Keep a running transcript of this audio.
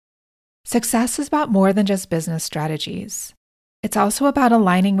Success is about more than just business strategies. It's also about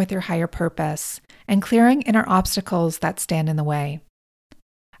aligning with your higher purpose and clearing inner obstacles that stand in the way.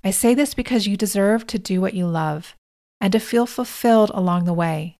 I say this because you deserve to do what you love and to feel fulfilled along the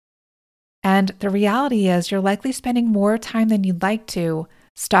way. And the reality is you're likely spending more time than you'd like to,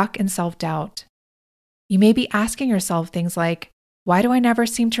 stuck in self-doubt. You may be asking yourself things like, why do I never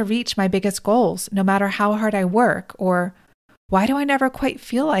seem to reach my biggest goals, no matter how hard I work? Or why do I never quite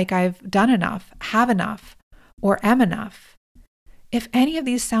feel like I've done enough, have enough, or am enough? If any of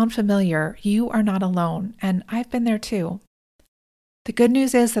these sound familiar, you are not alone, and I've been there too. The good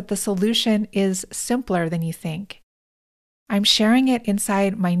news is that the solution is simpler than you think. I'm sharing it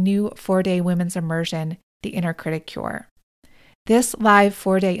inside my new 4-day women's immersion, The Inner Critic Cure. This live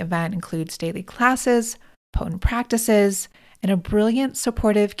 4-day event includes daily classes, potent practices, and a brilliant,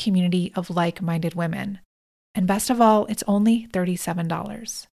 supportive community of like-minded women. And best of all, it's only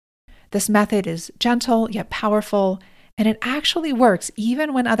 $37. This method is gentle yet powerful, and it actually works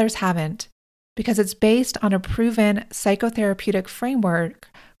even when others haven't, because it's based on a proven psychotherapeutic framework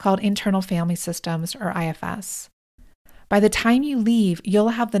called internal family systems, or IFS. By the time you leave, you'll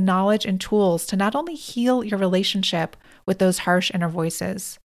have the knowledge and tools to not only heal your relationship with those harsh inner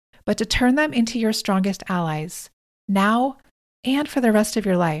voices, but to turn them into your strongest allies, now and for the rest of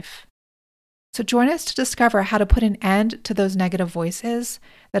your life. So join us to discover how to put an end to those negative voices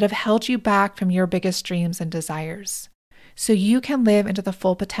that have held you back from your biggest dreams and desires, so you can live into the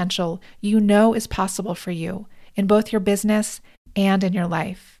full potential you know is possible for you in both your business and in your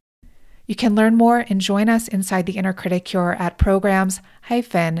life. You can learn more and join us inside the Inner Critic Cure at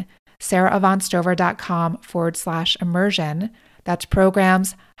programs-sarahavaughnstover.com/immersion. That's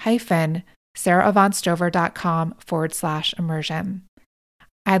programs-sarahavaughnstover.com/immersion.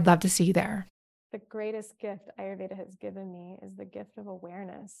 I'd love to see you there. The greatest gift Ayurveda has given me is the gift of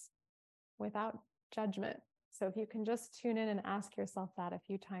awareness without judgment. So if you can just tune in and ask yourself that a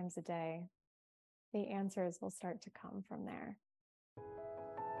few times a day, the answers will start to come from there.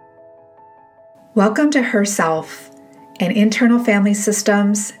 Welcome to Herself, an internal family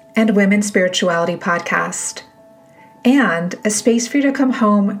systems and women's spirituality podcast, and a space for you to come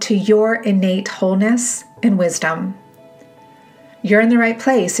home to your innate wholeness and wisdom. You're in the right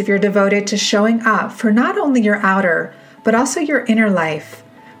place if you're devoted to showing up for not only your outer, but also your inner life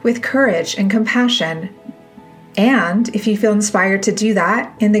with courage and compassion. And if you feel inspired to do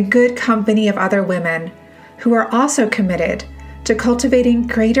that in the good company of other women who are also committed to cultivating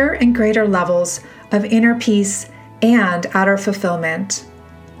greater and greater levels of inner peace and outer fulfillment.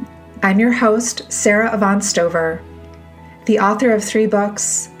 I'm your host, Sarah Avant Stover, the author of 3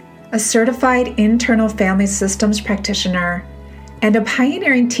 books, a certified internal family systems practitioner, and a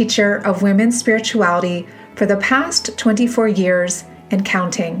pioneering teacher of women's spirituality for the past 24 years and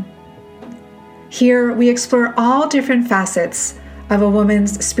counting. Here, we explore all different facets of a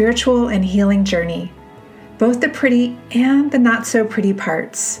woman's spiritual and healing journey, both the pretty and the not so pretty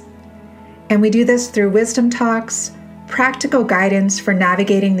parts. And we do this through wisdom talks, practical guidance for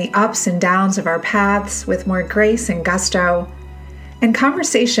navigating the ups and downs of our paths with more grace and gusto, and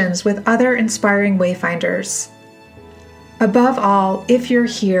conversations with other inspiring wayfinders. Above all, if you're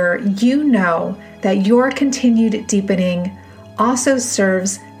here, you know that your continued deepening also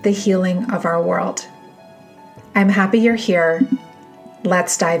serves the healing of our world. I'm happy you're here.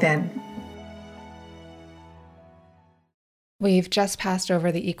 Let's dive in. We've just passed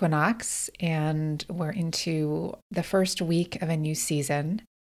over the equinox and we're into the first week of a new season.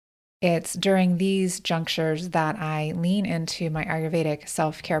 It's during these junctures that I lean into my Ayurvedic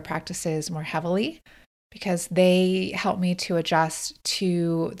self-care practices more heavily because they help me to adjust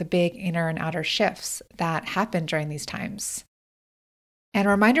to the big inner and outer shifts that happen during these times. And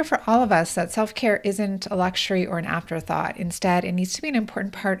a reminder for all of us that self-care isn't a luxury or an afterthought. Instead, it needs to be an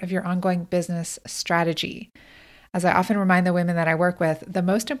important part of your ongoing business strategy. As I often remind the women that I work with, the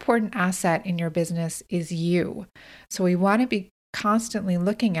most important asset in your business is you. So we want to be constantly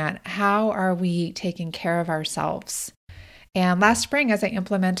looking at how are we taking care of ourselves. And last spring, as I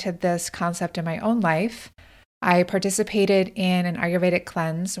implemented this concept in my own life, I participated in an Ayurvedic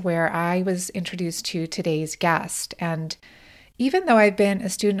cleanse where I was introduced to today's guest. And even though I've been a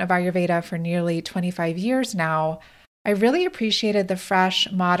student of Ayurveda for nearly 25 years now, I really appreciated the fresh,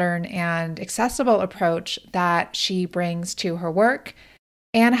 modern, and accessible approach that she brings to her work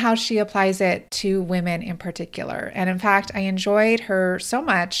and how she applies it to women in particular. And in fact, I enjoyed her so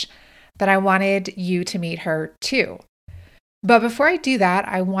much that I wanted you to meet her too. But before I do that,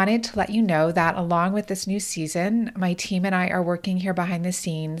 I wanted to let you know that along with this new season, my team and I are working here behind the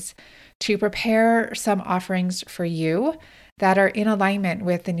scenes to prepare some offerings for you that are in alignment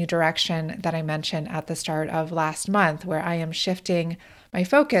with the new direction that I mentioned at the start of last month, where I am shifting my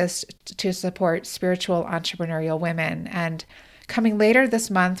focus to support spiritual entrepreneurial women. And coming later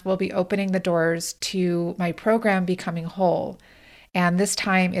this month, we'll be opening the doors to my program, Becoming Whole. And this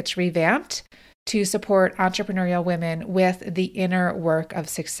time it's revamped to support entrepreneurial women with the inner work of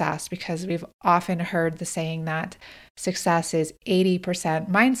success, because we've often heard the saying that success is 80%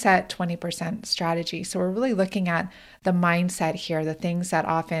 mindset, 20% strategy. So we're really looking at the mindset here, the things that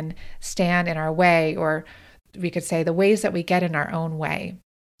often stand in our way, or we could say the ways that we get in our own way.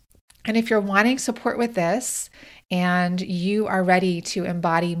 And if you're wanting support with this and you are ready to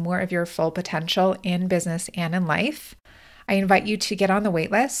embody more of your full potential in business and in life, I invite you to get on the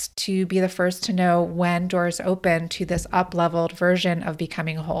waitlist to be the first to know when doors open to this up-leveled version of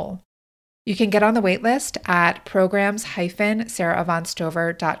Becoming Whole. You can get on the waitlist at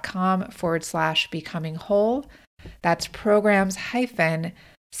programs-sarahvonstover.com/becoming whole. That's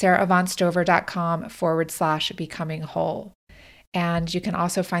programs-sarahvonstover.com/becoming whole. And you can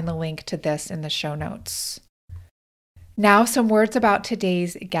also find the link to this in the show notes. Now, some words about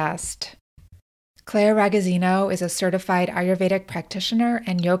today's guest. Claire Ragozzino is a certified Ayurvedic practitioner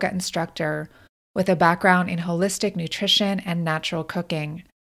and yoga instructor with a background in holistic nutrition and natural cooking.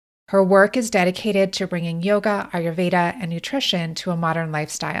 Her work is dedicated to bringing yoga, Ayurveda, and nutrition to a modern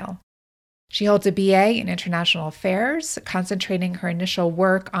lifestyle. She holds a BA in International Affairs, concentrating her initial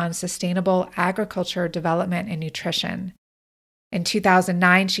work on sustainable agriculture development and nutrition. In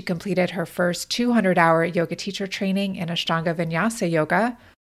 2009, she completed her first 200-hour yoga teacher training in Ashtanga Vinyasa Yoga,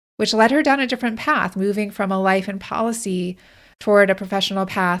 which led her down a different path, moving from a life in policy toward a professional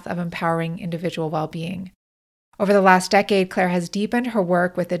path of empowering individual well-being. Over the last decade, Claire has deepened her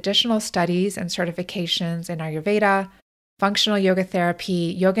work with additional studies and certifications in Ayurveda, functional yoga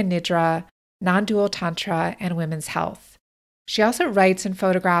therapy, yoga nidra, non-dual tantra, and women's health. She also writes and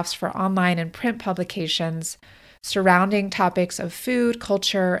photographs for online and print publications surrounding topics of food,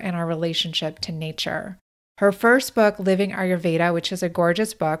 culture, and our relationship to nature. Her first book, Living Ayurveda, which is a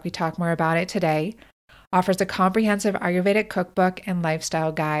gorgeous book, we talk more about it today, offers a comprehensive Ayurvedic cookbook and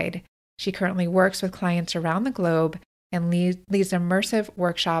lifestyle guide. She currently works with clients around the globe and leads immersive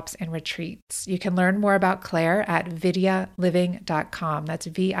workshops and retreats. You can learn more about Claire at vidyaliving.com. That's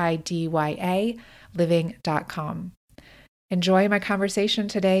VIDYA living.com. Enjoy my conversation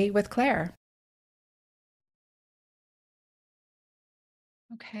today with Claire.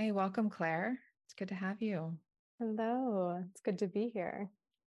 Okay, welcome, Claire. It's good to have you. Hello, it's good to be here.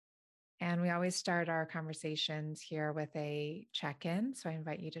 And we always start our conversations here with a check-in. So I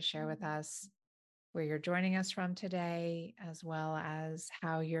invite you to share with us where you're joining us from today, as well as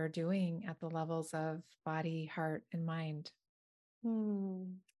how you're doing at the levels of body, heart, and mind.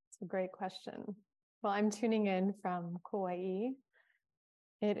 It's a great question. Well, I'm tuning in from Kauai.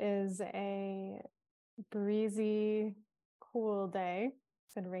 It is a breezy, cool day.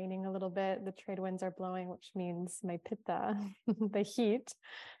 It's been raining a little bit. The trade winds are blowing, which means my pitta, the heat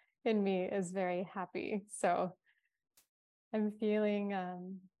in me, is very happy. So I'm feeling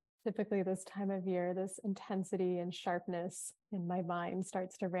typically this time of year, this intensity and sharpness in my mind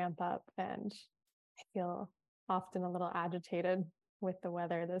starts to ramp up, and I feel often a little agitated with the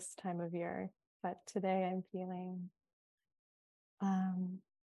weather this time of year. But today I'm feeling a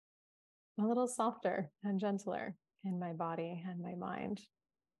little softer and gentler in my body and my mind.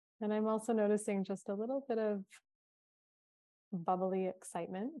 And I'm also noticing just a little bit of bubbly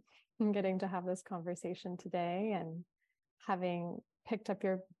excitement in getting to have this conversation today, and having picked up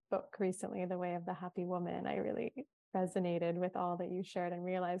your book recently, The Way of the Happy Woman. I really resonated with all that you shared and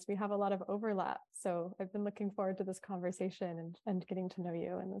realized we have a lot of overlap. So I've been looking forward to this conversation and getting to know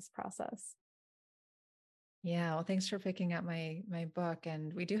you in this process. Yeah, well, thanks for picking up my book.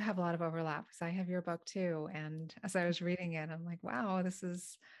 And we do have a lot of overlap because I have your book too. And as I was reading it, I'm like, wow, this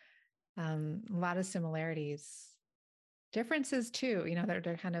is a lot of similarities. Differences too,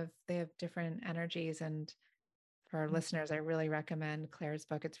 they're kind of, they have different energies. And for our listeners, I really recommend Claire's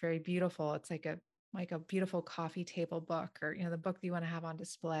book. It's very beautiful. It's like a beautiful coffee table book, or the book that you want to have on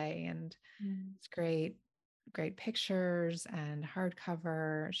display. And it's great pictures and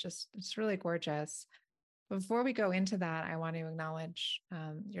hardcover. It's really gorgeous. Before we go into that, I want to acknowledge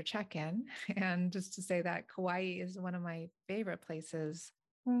your check-in and just to say that Kauai is one of my favorite places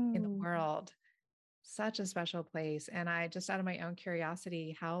in the world. Such a special place. And I just, out of my own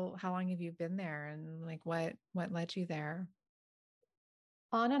curiosity, how long have you been there, and like what led you there?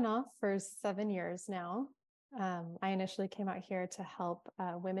 On and off for 7 years now. I initially came out here to help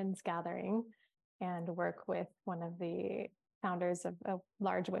a women's gathering and work with one of the founders of a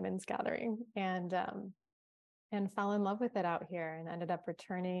large women's gathering. And and fell in love with it out here and ended up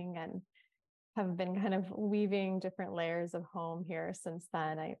returning and have been kind of weaving different layers of home here since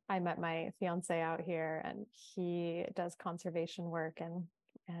then. I met my fiance out here, and he does conservation work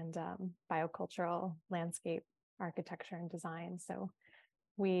and biocultural landscape architecture and design. So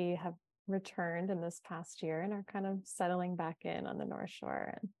we have returned in this past year and are kind of settling back in on the North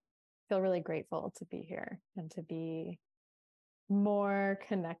Shore, and feel really grateful to be here and to be more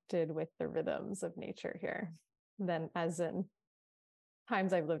connected with the rhythms of nature here than as in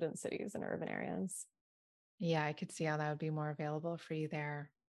times I've lived in cities and urban areas. Yeah, I could see how that would be more available for you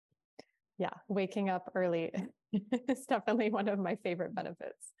there. Yeah, waking up early is definitely one of my favorite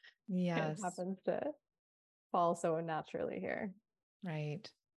benefits. Yes. It happens to fall so naturally here. Right.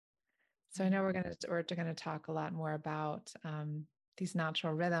 So I know we're gonna talk a lot more about these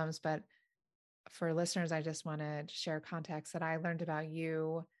natural rhythms, but for listeners, I just want to share context that I learned about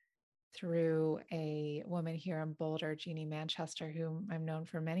you through a woman here in Boulder, Jeannie Manchester, whom I've known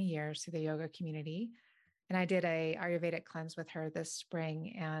for many years through the yoga community. And I did a Ayurvedic cleanse with her this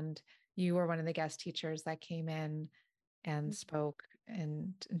spring, and you were one of the guest teachers that came in and spoke.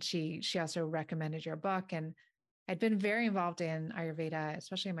 And she also recommended your book. And I'd been very involved in Ayurveda,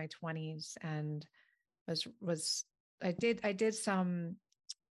 especially in my 20s, and I did some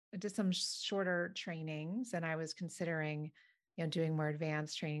shorter trainings, and I was considering, doing more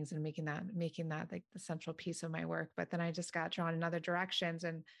advanced trainings and making that like the central piece of my work. But then I just got drawn in other directions,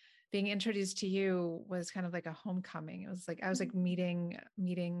 and being introduced to you was kind of like a homecoming. It was like I was like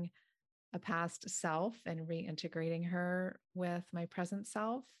meeting a past self and reintegrating her with my present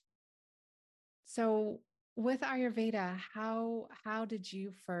self. So with Ayurveda, how did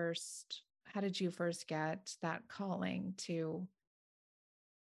you first get that calling to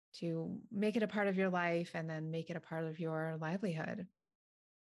make it a part of your life and then make it a part of your livelihood?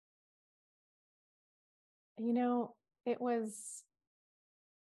 It was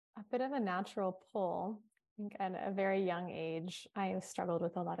a bit of a natural pull. I think at a very young age, I struggled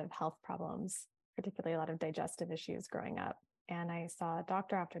with a lot of health problems, particularly a lot of digestive issues growing up. And I saw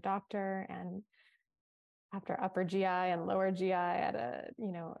doctor after doctor, and after upper GI and lower GI at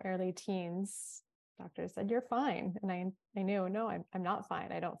early teens, doctors said, "You're fine." And I knew, no, I'm not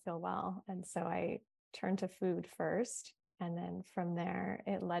fine. I don't feel well. And so I turned to food first. And then from there,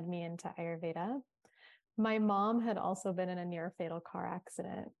 it led me into Ayurveda. My mom had also been in a near fatal car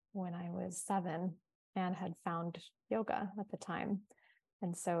accident when I was 7 and had found yoga at the time.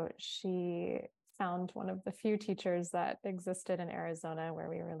 And so she found one of the few teachers that existed in Arizona where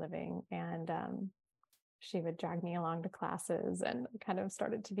we were living. And she would drag me along to classes and kind of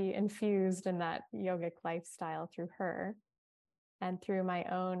started to be infused in that yogic lifestyle through her. And through my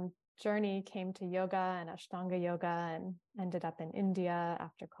own journey, came to yoga and Ashtanga yoga and ended up in India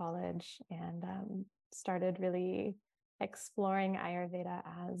after college, and started really exploring Ayurveda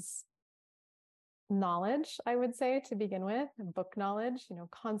as knowledge, I would say, to begin with, book knowledge,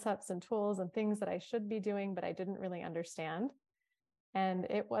 concepts and tools and things that I should be doing, but I didn't really understand. And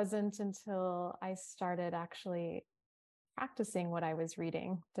it wasn't until I started actually practicing what I was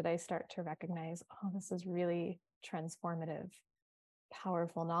reading did I start to recognize, oh, this is really transformative,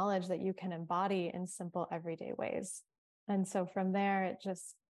 powerful knowledge that you can embody in simple everyday ways. And so from there, it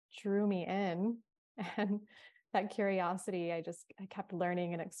just drew me in, and that curiosity, I kept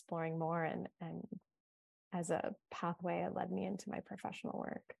learning and exploring more. And as a pathway, it led me into my professional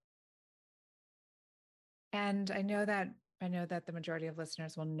work. And I know that the majority of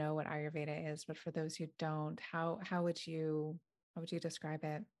listeners will know what Ayurveda is, but for those who don't, how would you describe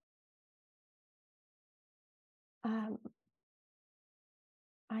it? I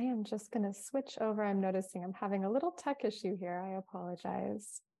am just going to switch over. I'm noticing I'm having a little tech issue here. I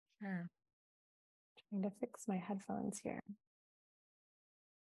apologize. Sure. Trying to fix my headphones here.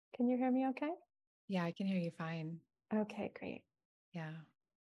 Can you hear me okay? Yeah, I can hear you fine. Okay, great. Yeah.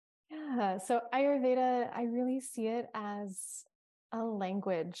 Yeah. So Ayurveda, I really see it as a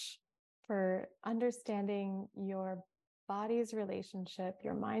language for understanding your body's relationship,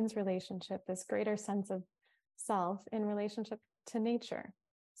 your mind's relationship, this greater sense of self in relationship to nature.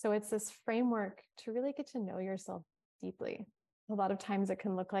 So it's this framework to really get to know yourself deeply. A lot of times it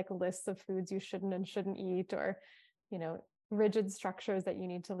can look like lists of foods you shouldn't and shouldn't eat, or, rigid structures that you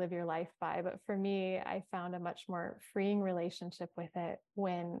need to live your life by. But for me, I found a much more freeing relationship with it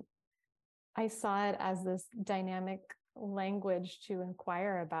when I saw it as this dynamic language to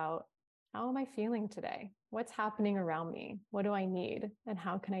inquire about, how am I feeling today? What's happening around me? What do I need? And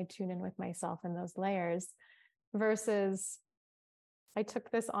how can I tune in with myself in those layers? Versus, I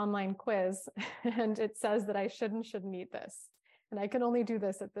took this online quiz and it says that I shouldn't eat this. And I can only do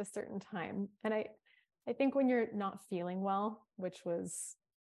this at this certain time. And I think when you're not feeling well, which was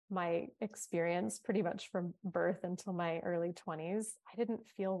my experience pretty much from birth until my early 20s, I didn't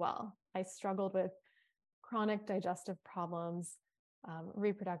feel well. I struggled with chronic digestive problems,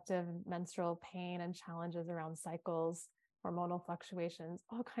 reproductive menstrual pain and challenges around cycles, hormonal fluctuations,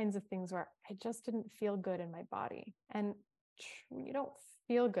 all kinds of things where I just didn't feel good in my body. And when you don't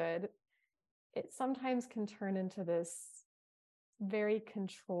feel good, it sometimes can turn into this very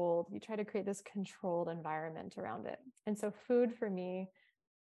controlled, you try to create this controlled environment around it. And so food for me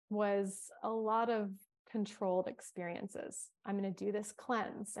was a lot of controlled experiences. I'm going to do this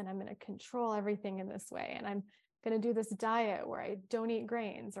cleanse and I'm going to control everything in this way. And I'm going to do this diet where I don't eat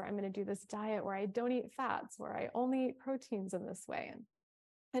grains, or I'm going to do this diet where I don't eat fats, where I only eat proteins in this way. And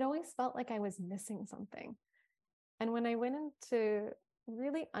it always felt like I was missing something. And when I went into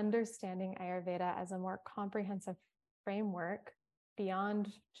really understanding Ayurveda as a more comprehensive framework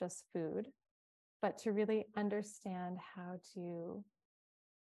beyond just food, but to really understand how to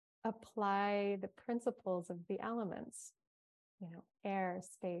apply the principles of the elements, air,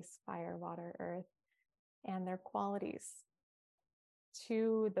 space, fire, water, earth, and their qualities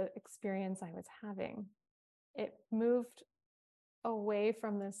to the experience I was having, it moved away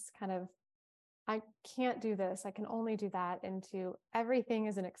from this kind of, I can't do this, I can only do that, into everything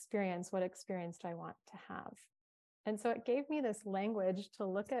is an experience. What experience do I want to have? And so it gave me this language to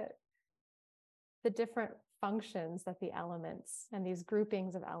look at the different functions that the elements and these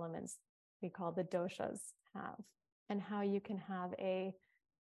groupings of elements we call the doshas have, and how you can have a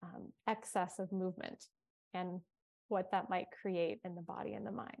excess of movement and what that might create in the body and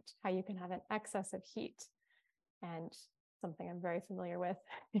the mind, how you can have an excess of heat, and something I'm very familiar with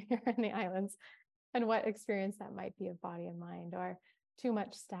here in the islands, and what experience that might be of body and mind, or too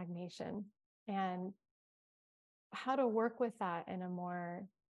much stagnation, and how to work with that in a more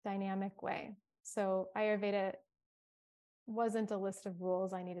dynamic way. So Ayurveda wasn't a list of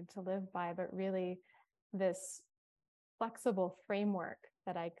rules I needed to live by, but really this flexible framework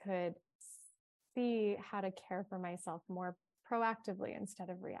that I could see how to care for myself more proactively instead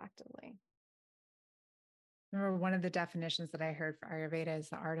of reactively. Remember, one of the definitions that I heard for Ayurveda is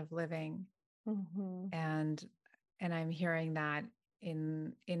the art of living. Mm-hmm. And I'm hearing that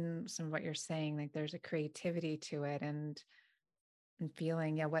in some of what you're saying, like there's a creativity to it, and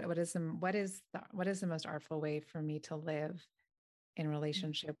feeling, what is the most artful way for me to live in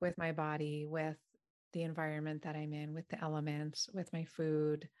relationship with my body, with the environment that I'm in, with the elements, with my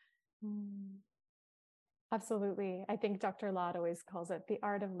food. Absolutely. I think Dr. Lad always calls it the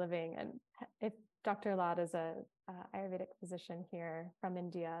art of living. And if Dr. Lad is a Ayurvedic physician here from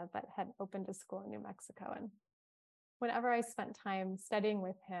India, but had opened a school in New Mexico. And whenever I spent time studying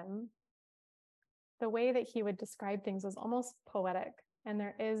with him, the way that he would describe things was almost poetic. And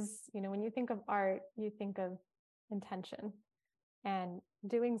there is, when you think of art, you think of intention and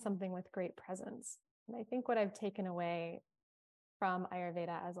doing something with great presence. And I think what I've taken away from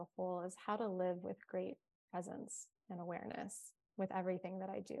Ayurveda as a whole is how to live with great presence and awareness with everything that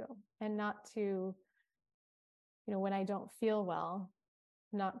I do, and not to, when I don't feel well,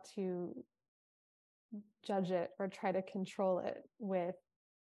 not to judge it or try to control it with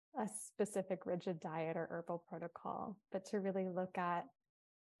a specific rigid diet or herbal protocol, but to really look at,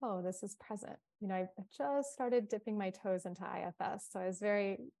 oh, this is present. I've just started dipping my toes into IFS. So I was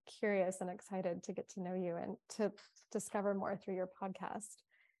very curious and excited to get to know you and to discover more through your podcast.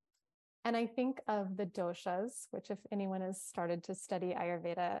 And I think of the doshas, which if anyone has started to study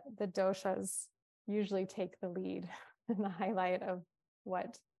Ayurveda, the doshas usually take the lead in the highlight of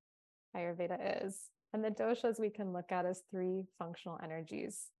what Ayurveda is. And the doshas we can look at as three functional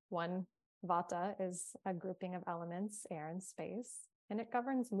energies. One, vata, is a grouping of elements, air and space, and it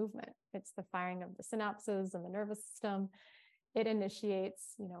governs movement. It's the firing of the synapses and the nervous system. It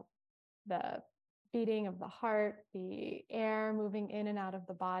initiates, the beating of the heart, the air moving in and out of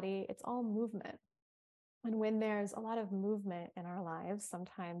the body. It's all movement. And when there's a lot of movement in our lives,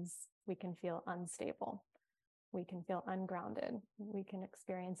 sometimes we can feel unstable. We can feel ungrounded. We can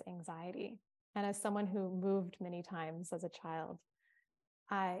experience anxiety. And as someone who moved many times as a child,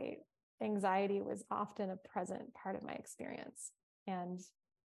 anxiety was often a present part of my experience. And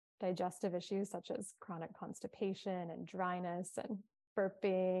digestive issues such as chronic constipation and dryness and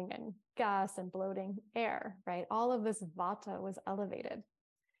burping and gas and bloating, air, right? All of this vata was elevated.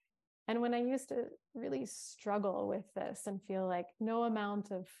 And when I used to really struggle with this and feel like no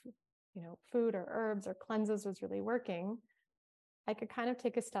amount of, food or herbs or cleanses was really working, I could kind of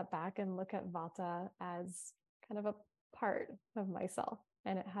take a step back and look at vata as kind of a part of myself,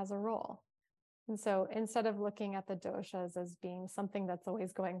 and it has a role. And so instead of looking at the doshas as being something that's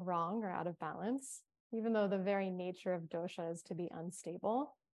always going wrong or out of balance, even though the very nature of dosha is to be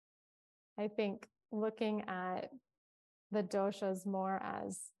unstable. I think looking at the doshas more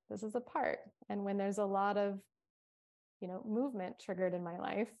as this is a part. And when there's a lot of, movement triggered in my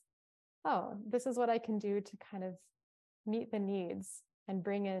life, oh, this is what I can do to kind of meet the needs and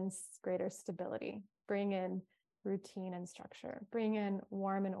bring in greater stability, bring in routine and structure, bring in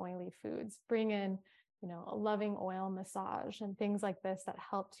warm and oily foods, bring in, a loving oil massage and things like this that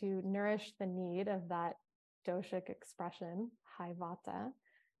help to nourish the need of that doshic expression, high vata,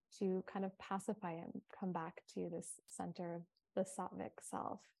 to kind of pacify and come back to this center of the sattvic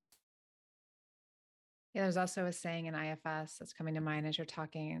self. Yeah, there's also a saying in IFS that's coming to mind as you're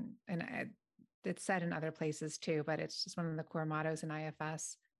talking, and it's said in other places too, but it's just one of the core mottos in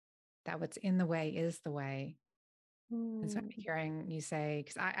IFS, that what's in the way is the way. And so I'm hearing you say,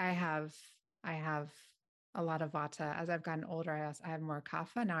 because I have a lot of vata. As I've gotten older, I have more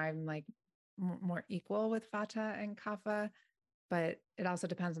kapha. Now I'm like more equal with vata and kapha, but it also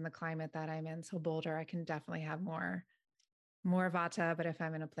depends on the climate that I'm in. So Boulder, I can definitely have more vata, but if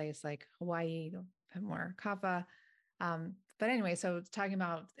I'm in a place like Hawaii, I have more kapha. But anyway, so it's talking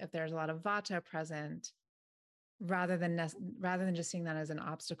about if there's a lot of vata present, rather than just seeing that as an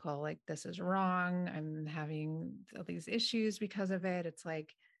obstacle, like this is wrong, I'm having all these issues because of it. It's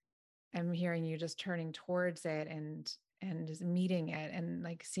like I'm hearing you just turning towards it and just meeting it and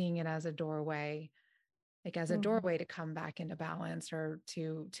like seeing it as a doorway, like as a doorway to come back into balance or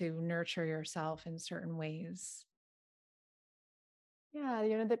to nurture yourself in certain ways. Yeah,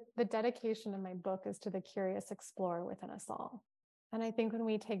 the dedication in my book is to the curious explorer within us all. And I think when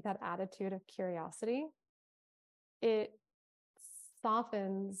we take that attitude of curiosity, it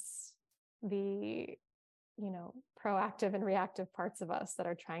softens the, proactive and reactive parts of us that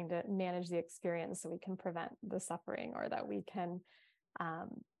are trying to manage the experience so we can prevent the suffering, or that we can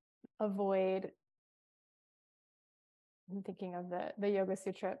avoid. I'm thinking of the Yoga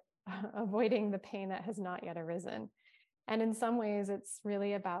Sutra, avoiding the pain that has not yet arisen. And in some ways, it's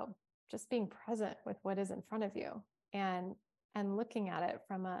really about just being present with what is in front of you and looking at it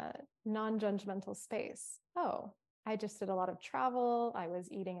from a non-judgmental space. Oh, I just did a lot of travel. I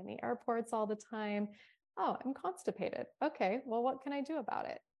was eating in the airports all the time. Oh, I'm constipated. Okay, well, what can I do about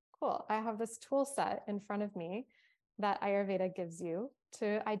it? Cool. I have this tool set in front of me that Ayurveda gives you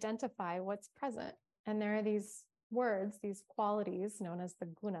to identify what's present. And there are these words, these qualities known as the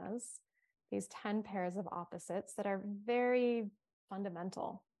gunas, these 10 pairs of opposites that are very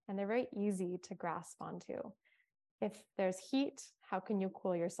fundamental and they're very easy to grasp onto. If there's heat, how can you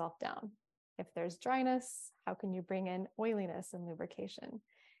cool yourself down? If there's dryness, how can you bring in oiliness and lubrication?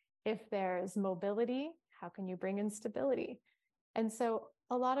 If there's mobility, how can you bring in stability? And so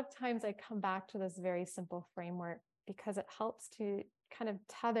a lot of times I come back to this very simple framework because it helps to kind of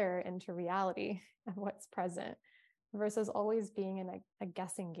tether into reality of what's present versus always being in a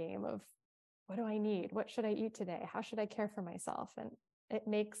guessing game of what do I need? What should I eat today? How should I care for myself? And it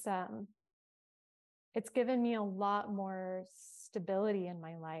makes, it's given me a lot more stability in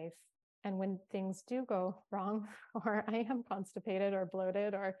my life. And when things do go wrong, or I am constipated or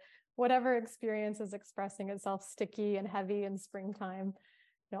bloated, or whatever experience is expressing itself sticky and heavy in springtime,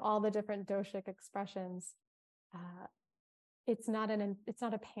 all the different doshic expressions, it's not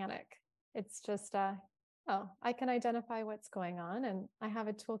a panic. It's just oh, I can identify what's going on and I have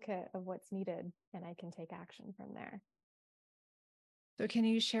a toolkit of what's needed and I can take action from there. So can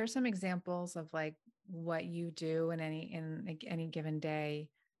you share some examples of like what you do in any given day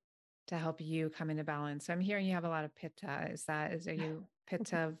to help you come into balance? So I'm hearing you have a lot of pitta. Are you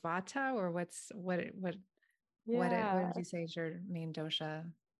pitta vata, or what would you say is your main dosha?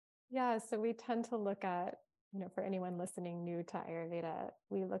 Yeah, so we tend to look at, for anyone listening new to Ayurveda,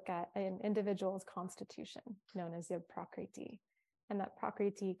 we look at an individual's constitution known as your prakriti. And that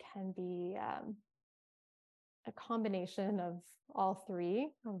prakriti can be a combination of all three,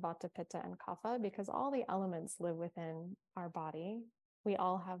 of vata, pitta, and kapha, because all the elements live within our body. We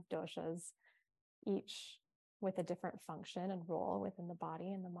all have doshas, each with a different function and role within the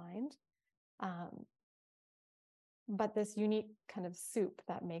body and the mind. But this unique kind of soup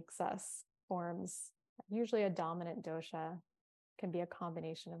that makes us forms usually a dominant dosha, can be a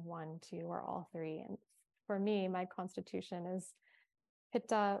combination of one, two, or all three. And for me, my constitution is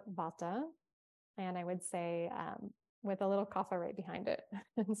pitta vata, and I would say with a little kapha right behind it.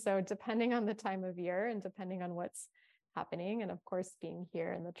 And so depending on the time of year and depending on what's happening, and of course being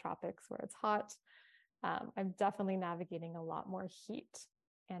here in the tropics where it's hot, I'm definitely navigating a lot more heat.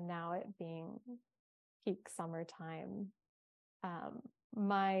 And now it being peak summertime,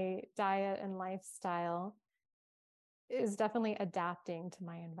 my diet and lifestyle is definitely adapting to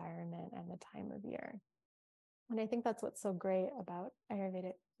my environment and the time of year. And I think that's what's so great about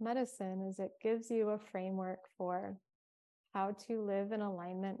Ayurvedic medicine is it gives you a framework for how to live in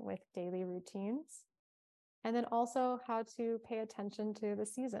alignment with daily routines, and then also how to pay attention to the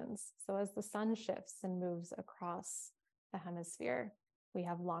seasons. So as the sun shifts and moves across the hemisphere, we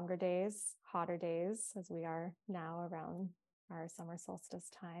have longer days, hotter days, as we are now around our summer solstice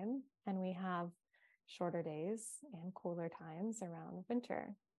time, and we have shorter days and cooler times around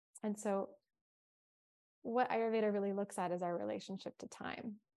winter. And so what Ayurveda really looks at is our relationship to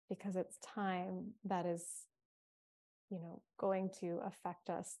time, because it's time that is, going to affect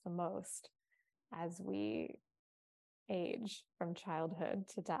us the most as we age from childhood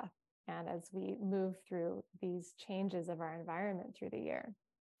to death, and as we move through these changes of our environment through the year.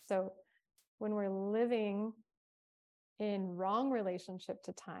 So when we're living in wrong relationship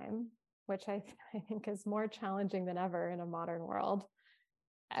to time, which I think is more challenging than ever in a modern world,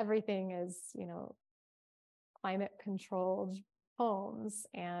 everything is, climate controlled homes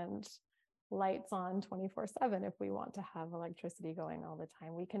and lights on 24/7 if we want to have electricity going all the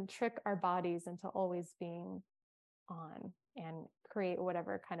time. We can trick our bodies into always being on and create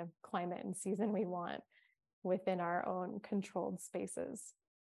whatever kind of climate and season we want within our own controlled spaces.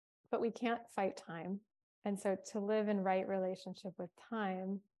 But we can't fight time. And so to live in right relationship with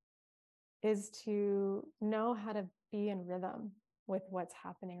time is to know how to be in rhythm with what's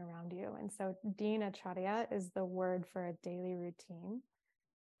happening around you. And so dinacharya is the word for a daily routine.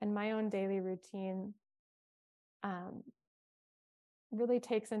 And my own daily routine really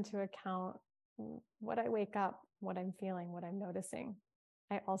takes into account what I wake up, what I'm feeling, what I'm noticing.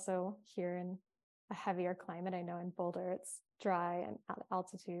 I also, here in a heavier climate, I know in Boulder, it's dry and at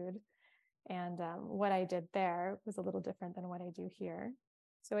altitude. And what I did there was a little different than what I do here.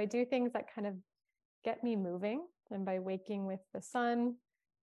 So I do things that kind of get me moving. And by waking with the sun,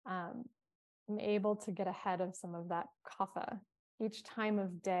 I'm able to get ahead of some of that kapha. Each time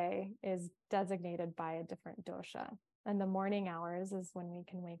of day is designated by a different dosha. And the morning hours is when we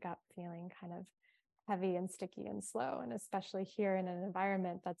can wake up feeling kind of heavy and sticky and slow. And especially here in an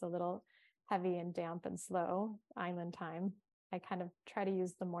environment that's a little heavy and damp and slow, island time, I kind of try to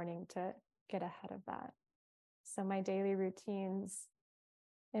use the morning to get ahead of that. So my daily routines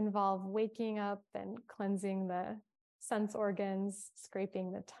involve waking up and cleansing the sense organs,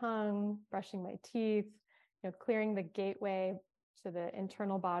 scraping the tongue, brushing my teeth, clearing the gateway to the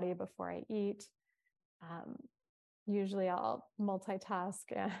internal body before I eat. Usually I'll multitask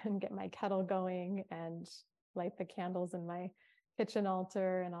and get my kettle going and light the candles in my kitchen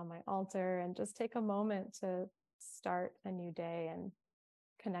altar and on my altar, and just take a moment to start a new day and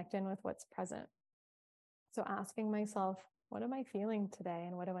connect in with what's present. So asking myself, what am I feeling today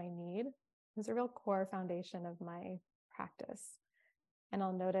and what do I need, is a real core foundation of my practice. And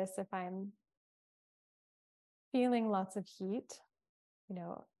I'll notice if I'm feeling lots of heat,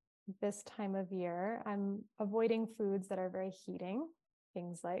 this time of year, I'm avoiding foods that are very heating,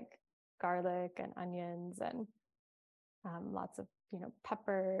 things like garlic and onions and lots of,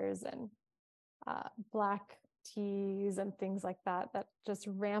 peppers and black teas and things like that just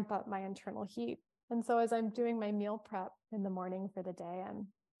ramp up my internal heat. And so as I'm doing my meal prep in the morning for the day, I'm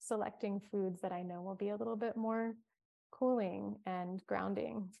selecting foods that I know will be a little bit more cooling and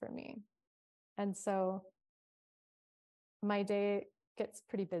grounding for me. And so my day gets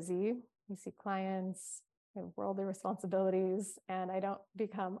pretty busy. You see clients, worldly responsibilities, and I don't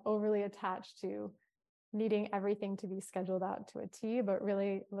become overly attached to needing everything to be scheduled out to a T, but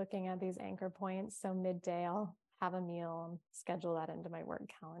really looking at these anchor points. So midday, I'll have a meal and schedule that into my work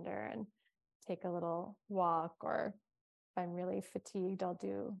calendar and take a little walk, or if I'm really fatigued, I'll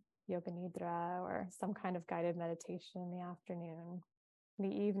do yoga nidra or some kind of guided meditation in the afternoon. In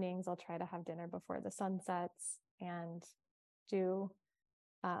the evenings, I'll try to have dinner before the sun sets and do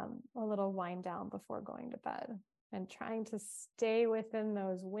a little wind down before going to bed, and trying to stay within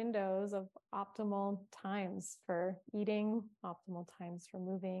those windows of optimal times for eating, optimal times for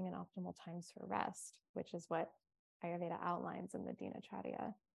moving, and optimal times for rest, which is what Ayurveda outlines in the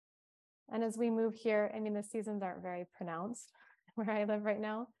Dinacharya. And as we move here, the seasons aren't very pronounced where I live right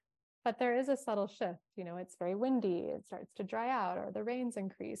now, but there is a subtle shift. It's very windy, it starts to dry out, or the rains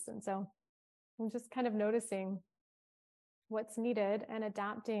increase. And so I'm just kind of noticing what's needed and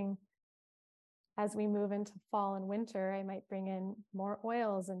adapting. As we move into fall and winter, I might bring in more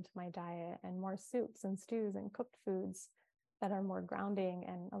oils into my diet and more soups and stews and cooked foods that are more grounding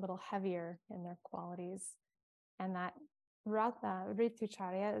and a little heavier in their qualities. And that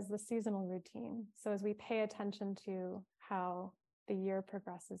Ritucharya is the seasonal routine. So as we pay attention to how the year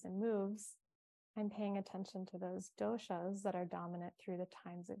progresses and moves, I'm paying attention to those doshas that are dominant through the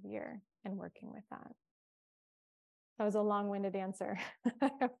times of year and working with that. That was a long-winded answer.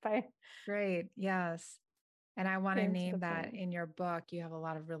 Great. Yes. And I want to Came to name the that point. in your book, you have a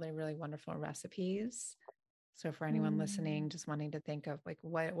lot of really, really wonderful recipes. So for anyone listening, just wanting to think of like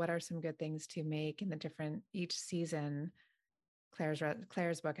what are some good things to make in the different each season,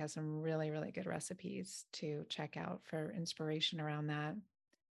 Claire's book has some really, really good recipes to check out for inspiration around that.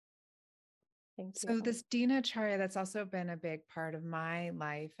 Thank So you. this dinacharya, that's also been a big part of my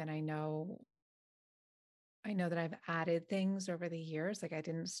life. And I know that I've added things over the years. Like I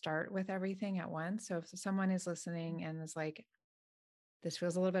didn't start with everything at once. So if someone is listening and is like, this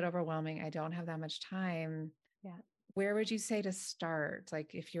feels a little bit overwhelming, I don't have that much time. Yeah. Where would you say to start?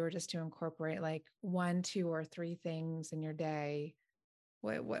 Like if you were just to incorporate like 1, 2, or 3 things in your day,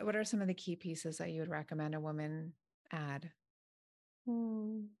 what are some of the key pieces that you would recommend a woman add?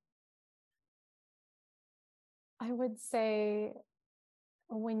 I would say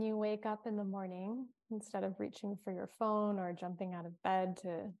when you wake up in the morning, instead of reaching for your phone or jumping out of bed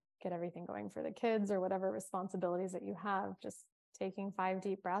to get everything going for the kids or whatever responsibilities that you have, just taking 5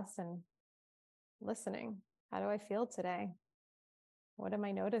 deep breaths and listening. How do I feel today? What am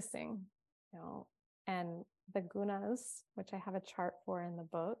I noticing? And the gunas, which I have a chart for in the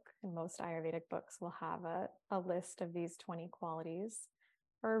book, and most Ayurvedic books will have a list of these 20 qualities,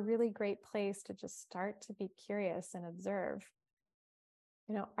 are a really great place to just start to be curious and observe.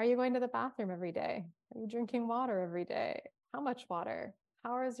 Are you going to the bathroom every day? Are you drinking water every day? How much water?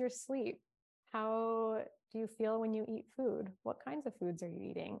 How is your sleep? How do you feel when you eat food? What kinds of foods are you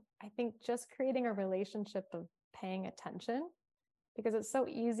eating? I think just creating a relationship of paying attention, because it's so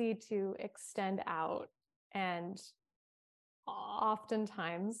easy to extend out. And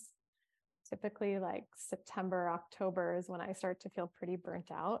oftentimes, typically like September, October is when I start to feel pretty burnt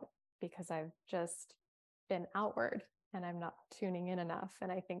out because I've just been outward and I'm not tuning in enough.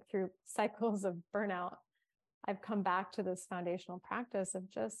 And I think through cycles of burnout, I've come back to this foundational practice of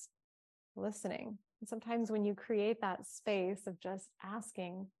just listening. And sometimes when you create that space of just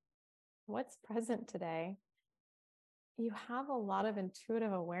asking, what's present today, you have a lot of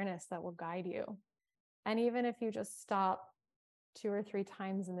intuitive awareness that will guide you. And even if you just stop 2 or 3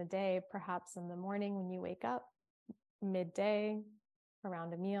 times in the day, perhaps in the morning when you wake up, midday,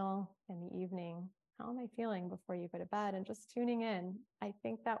 around a meal, in the evening, how am I feeling before you go to bed? And just tuning in, I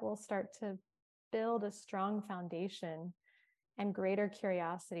think that will start to build a strong foundation and greater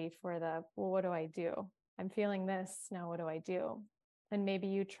curiosity for well, what do I do? I'm feeling this. Now, what do I do? And maybe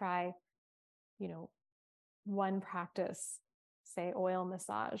you try, one practice, say oil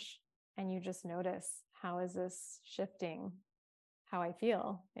massage, and you just notice, how is this shifting how I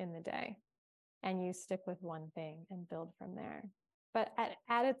feel in the day? And you stick with one thing and build from there. But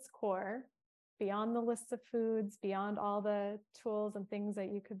at its core, beyond the lists of foods, beyond all the tools and things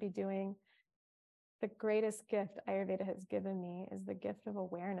that you could be doing, the greatest gift Ayurveda has given me is the gift of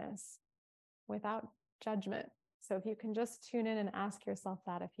awareness without judgment. So if you can just tune in and ask yourself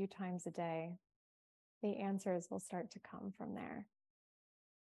that a few times a day, the answers will start to come from there.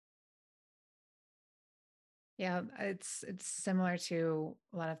 Yeah, it's similar to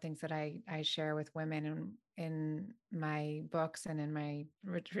a lot of things that I share with women in my books and in my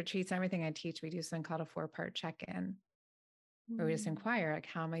retreats and everything I teach. We do something called a 4-part check-in, where we just inquire, like,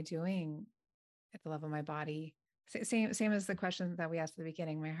 how am I doing at the level of my body? Same as the questions that we asked at the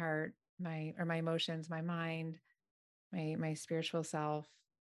beginning: my heart, my emotions, my mind, my spiritual self.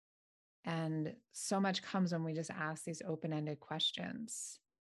 And so much comes when we just ask these open-ended questions,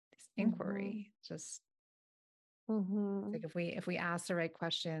 this inquiry. Just like if we ask the right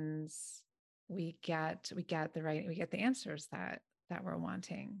questions, we get the answers that we're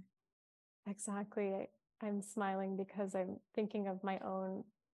wanting. Exactly. I'm smiling because I'm thinking of my own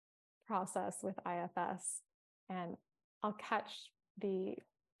process with IFS, and I'll catch the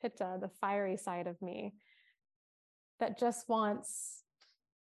pitta, the fiery side of me that just wants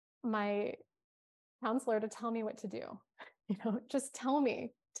my counselor to tell me what to do. Just tell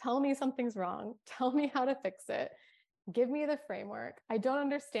me something's wrong. Tell me how to fix it. Give me the framework. I don't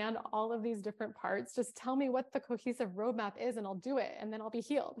understand all of these different parts. Just tell me what the cohesive roadmap is and I'll do it, and then I'll be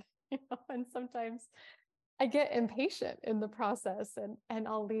healed. And sometimes I get impatient in the process, and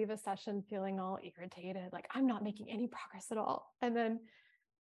I'll leave a session feeling all irritated, like I'm not making any progress at all. And then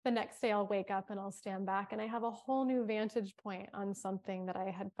the next day I'll wake up and I'll stand back and I have a whole new vantage point on something that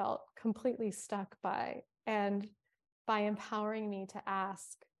I had felt completely stuck by. And by empowering me to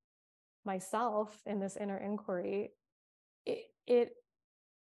ask myself in this inner inquiry, it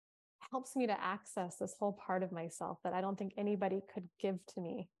helps me to access this whole part of myself that I don't think anybody could give to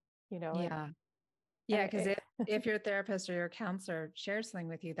me, Yeah. Yeah, because if your therapist or your counselor shares something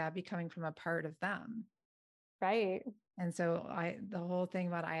with you, that'd be coming from a part of them. Right. And so the whole thing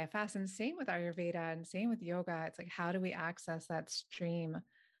about IFS, and same with Ayurveda and same with yoga, it's like, how do we access that stream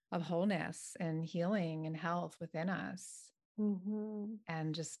of wholeness and healing and health within us? Mm-hmm.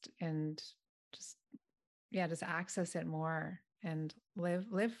 And just, yeah, just access it more and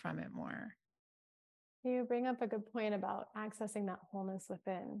live from it more. You bring up a good point about accessing that wholeness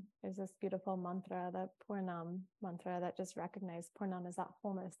within. There's this beautiful mantra, the Purnam mantra, that just recognizes Purnam as that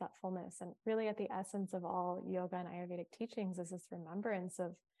wholeness, that fullness. And really at the essence of all yoga and Ayurvedic teachings is this remembrance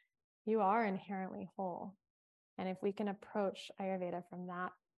of you are inherently whole. And if we can approach Ayurveda from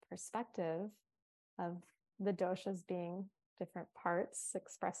that perspective of the doshas being different parts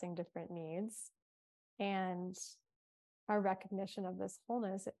expressing different needs, and our recognition of this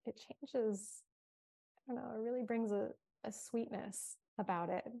wholeness, it changes. I don't know, it really brings a sweetness about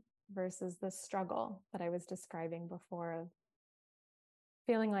it versus the struggle that I was describing before of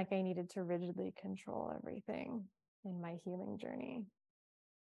feeling like I needed to rigidly control everything in my healing journey.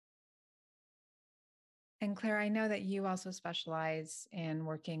 And Claire, I know that you also specialize in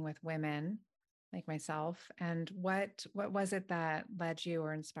working with women like myself. And what was it that led you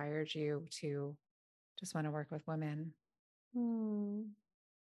or inspired you to just want to work with women? And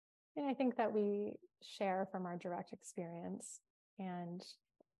I think that we share from our direct experience, and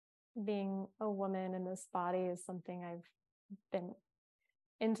being a woman in this body is something I've been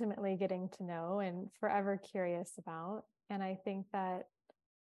intimately getting to know and forever curious about. And I think that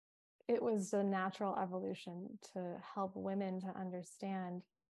it was a natural evolution to help women to understand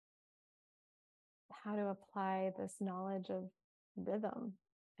how to apply this knowledge of rhythm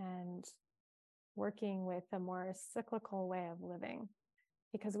and working with a more cyclical way of living,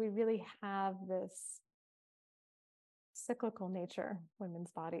 because we really have this cyclical nature,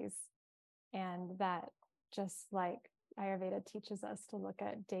 women's bodies, and that just like Ayurveda teaches us to look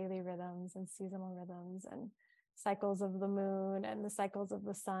at daily rhythms and seasonal rhythms and cycles of the moon and the cycles of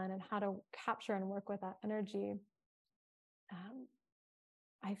the sun and how to capture and work with that energy.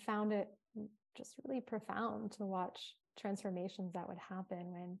 I found it just really profound to watch transformations that would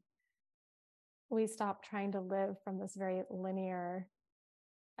happen when we stop trying to live from this very linear,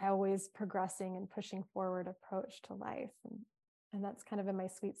 always progressing and pushing forward approach to life. And that's kind of in my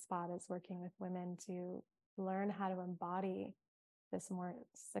sweet spot, is working with women to learn how to embody this more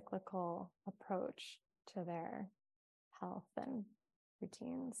cyclical approach to their health and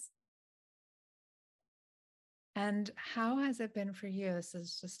routines. And how has it been for you? This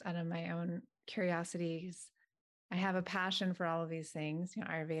is just out of my own curiosities. I have a passion for all of these things,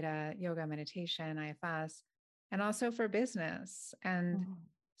 Ayurveda, yoga, meditation, IFS, and also for business. And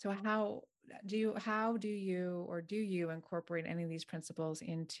so how do you incorporate any of these principles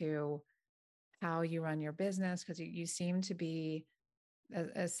into how you run your business? Because you seem to be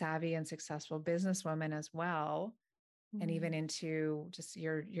a savvy and successful businesswoman as well. And even into just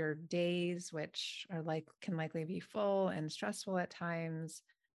your days, which are can likely be full and stressful at times.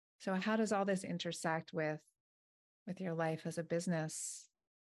 So how does all this intersect with your life as a business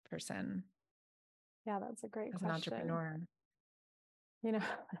person? Yeah, that's a great as question. an entrepreneur.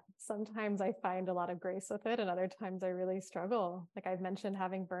 Sometimes I find a lot of grace with it, and other times I really struggle. Like I've mentioned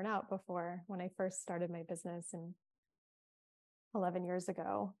having burnout before. When I first started my business 11 years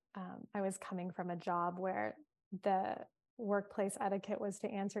ago, I was coming from a job where the workplace etiquette was to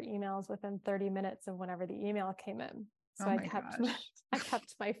answer emails within 30 minutes of whenever the email came in. So I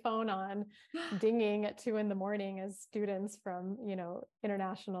kept my phone on dinging at 2 a.m. as students from,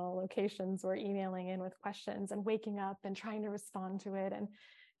 international locations were emailing in with questions, and waking up and trying to respond to it, and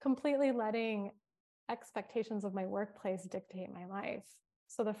completely letting expectations of my workplace dictate my life.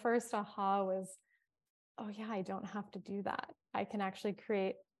 So the first aha was, oh yeah, I don't have to do that. I can actually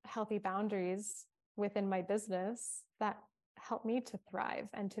create healthy boundaries within my business that help me to thrive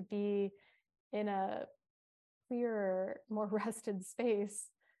and to be in a clearer, more rested space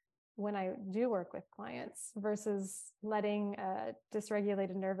when I do work with clients, versus letting a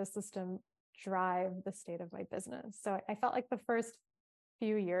dysregulated nervous system drive the state of my business. So I felt like the first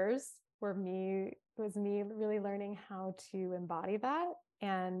few years was me really learning how to embody that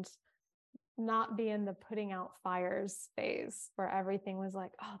and not be in the putting out fires phase where everything was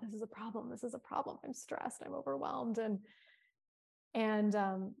like, oh, this is a problem. This is a problem. I'm stressed. I'm overwhelmed. And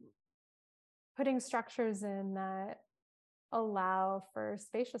putting structures in that allow for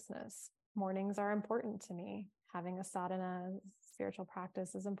spaciousness. Mornings are important to me. Having a sadhana spiritual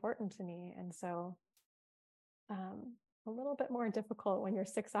practice is important to me. And so a little bit more difficult when you're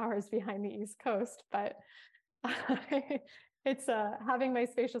 6 hours behind the East Coast, but It's having my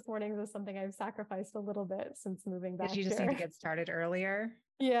spacious mornings is something I've sacrificed a little bit since moving Did back you just need to here. get started earlier?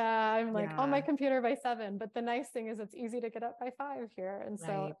 Yeah, I'm like on my Yeah, computer by 7, but the nice thing is it's easy to get up by 5 here. And so,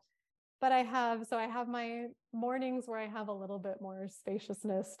 right. but I have my mornings where I have a little bit more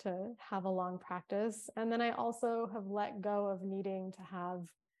spaciousness to have a long practice. And then I also have let go of needing to have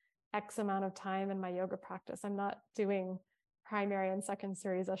X amount of time in my yoga practice. I'm not doing primary and second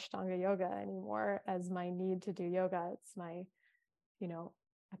series Ashtanga yoga anymore as my need to do yoga. It's my,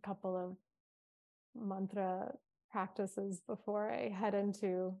 a couple of mantra practices before I head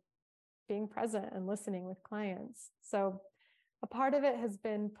into being present and listening with clients. So a part of it has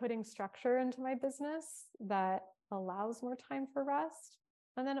been putting structure into my business that allows more time for rest.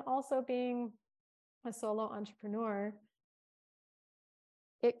 And then also being a solo entrepreneur,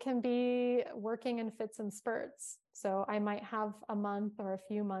 it can be working in fits and spurts. So I might have a month or a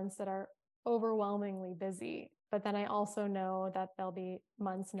few months that are overwhelmingly busy, but then I also know that there'll be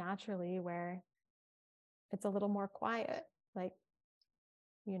months naturally where it's a little more quiet. Like,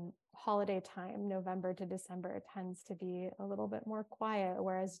 holiday time, November to December tends to be a little bit more quiet,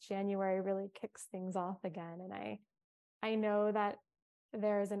 whereas January really kicks things off again. And I know that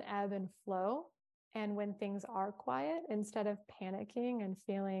there is an ebb and flow. And when things are quiet, instead of panicking and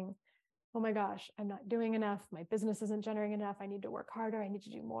feeling, oh my gosh, I'm not doing enough, my business isn't generating enough, I need to work harder, I need to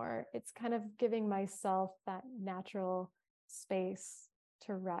do more, it's kind of giving myself that natural space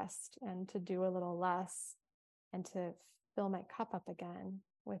to rest and to do a little less and to fill my cup up again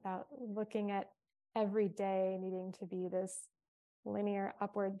without looking at every day needing to be this linear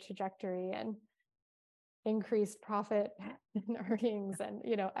upward trajectory and increased profit and earnings and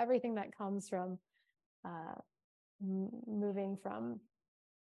everything that comes from moving from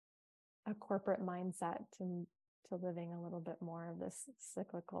a corporate mindset to living a little bit more of this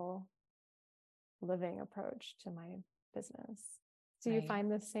cyclical living approach to my business. Do you Right.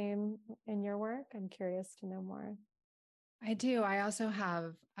 find the same in your work? I'm curious to know more. I do.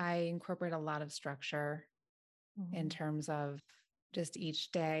 I incorporate a lot of structure in terms of just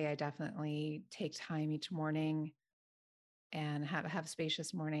each day. I definitely take time each morning and have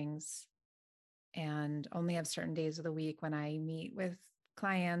spacious mornings and only have certain days of the week when I meet with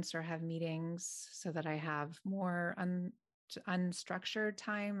clients or have meetings so that I have more unstructured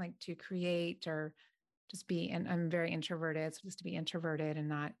time, like to create or just be, and I'm very introverted. So just to be introverted and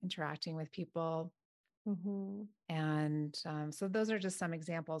not interacting with people. Mm-hmm. And so those are just some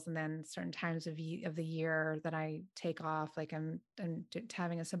examples. And then certain times of the year that I take off, like I'm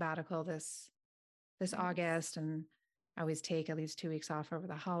having a sabbatical this August, and I always take at least 2 weeks off over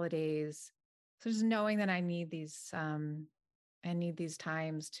the holidays. So just knowing that I need these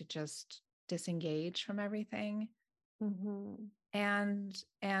times to just disengage from everything. Mm-hmm.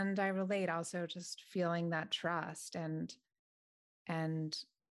 And I relate also just feeling that trust and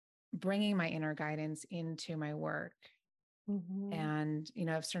bringing my inner guidance into my work. Mm-hmm. And,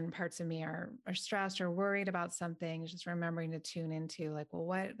 if certain parts of me are stressed or worried about something, just remembering to tune into like, well,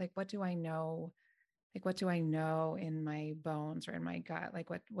 what do I know? Like, what do I know in my bones or in my gut? Like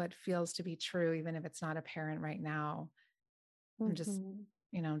what feels to be true, even if it's not apparent right now. And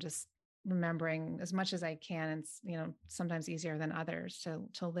just remembering as much as I can. It's, sometimes easier than others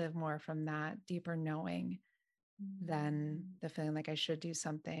to live more from that deeper knowing than the feeling like I should do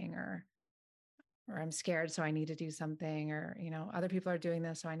something or I'm scared, so I need to do something, or, other people are doing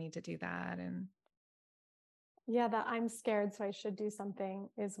this, so I need to do that. And Yeah, that I'm scared, so I should do something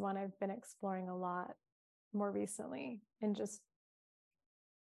is one I've been exploring a lot more recently, and just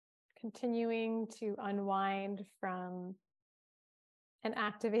continuing to unwind from an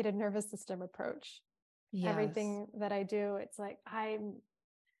activated nervous system approach. yes, Everything that I do, it's like I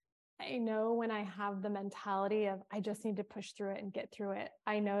know when I have the mentality of I just need to push through it and get through it,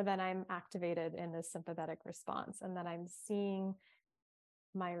 I know that I'm activated in this sympathetic response and that I'm seeing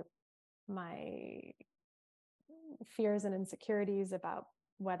my fears and insecurities about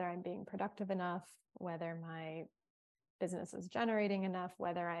whether I'm being productive enough, whether my business is generating enough,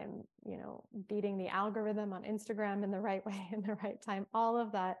 whether I'm, beating the algorithm on Instagram in the right way, in the right time. All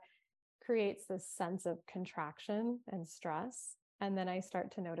of that creates this sense of contraction and stress. And then I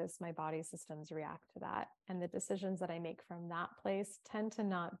start to notice my body systems react to that. And the decisions that I make from that place tend to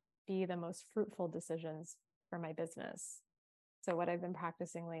not be the most fruitful decisions for my business. So what I've been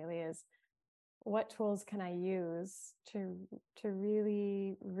practicing lately is what tools can I use to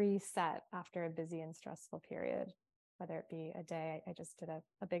really reset after a busy and stressful period, whether it be a day. I just did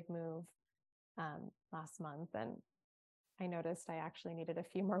a big move last month, and I noticed I actually needed a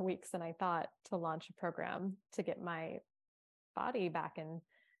few more weeks than I thought to launch a program to get my body back in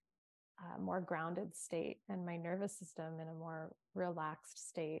more grounded state and my nervous system in a more relaxed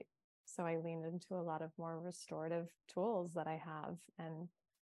state. So I leaned into a lot of more restorative tools that I have, and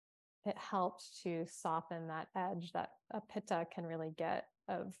it helped to soften that edge that a pitta can really get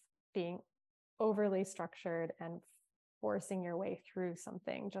of being overly structured and forcing your way through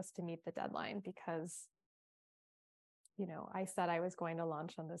something just to meet the deadline because, you know, I said I was going to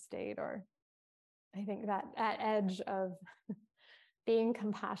launch on this date. Or I think that edge of being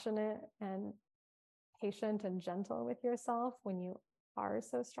compassionate and patient and gentle with yourself when you are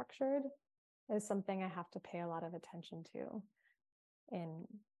so structured is something I have to pay a lot of attention to in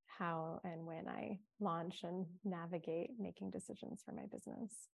how and when I launch and navigate making decisions for my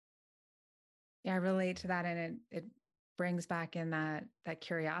business. Yeah, I relate to that. And it brings back in that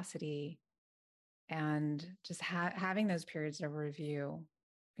curiosity and just having those periods of review.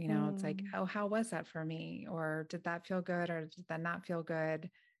 You know, it's like, oh, how was that for me? Or did that feel good? Or did that not feel good?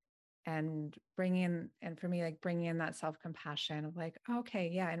 And for me, like bringing in that self-compassion of like, okay,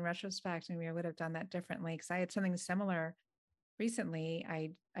 yeah, in retrospect, maybe I would have done that differently. Cause I had something similar recently.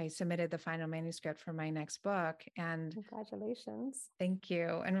 I submitted the final manuscript for my next book, and congratulations. Thank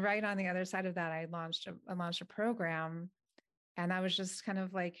you. And right on the other side of that, I launched a program, and that was just kind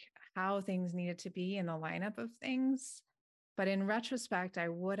of like how things needed to be in the lineup of things. But in retrospect, I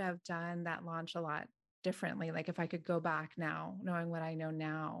would have done that launch a lot differently. Like if I could go back now, knowing what I know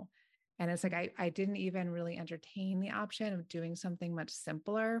now. And it's like, I didn't even really entertain the option of doing something much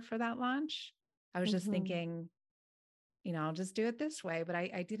simpler for that launch. I was just thinking, you know, I'll just do it this way. But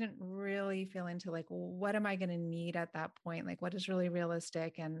I didn't really feel into like, well, what am I going to need at that point? Like what is really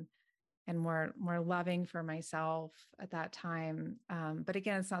realistic and more loving for myself at that time. But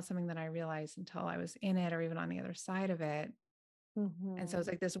again, it's not something that I realized until I was in it or even on the other side of it. And so it's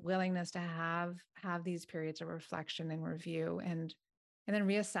like this willingness to have these periods of reflection and review and then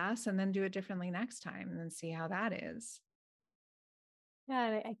reassess and then do it differently next time and then see how that is. Yeah.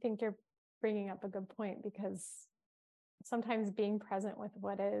 And I think you're bringing up a good point, because sometimes being present with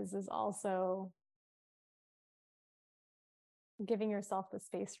what is also giving yourself the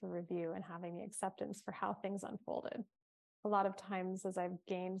space for review and having the acceptance for how things unfolded. A lot of times, as I've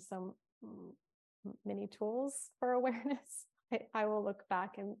gained so many tools for awareness, I will look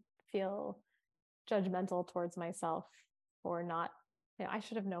back and feel judgmental towards myself for not, you know, I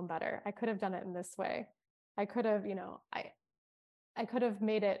should have known better. I could have done it in this way. I could have, you know, I could have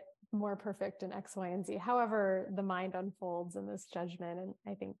made it more perfect in X, Y, and Z. However, the mind unfolds in this judgment. And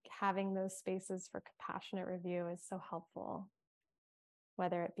I think having those spaces for compassionate review is so helpful,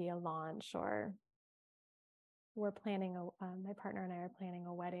 whether it be a launch or we're planning my partner and I are planning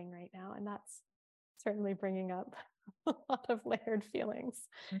a wedding right now. And that's certainly bringing up a lot of layered feelings.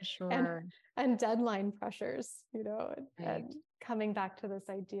 For sure. And deadline pressures, you know, Right. and coming back to this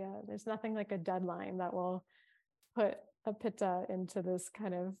idea, there's nothing like a deadline that will put a pitta into this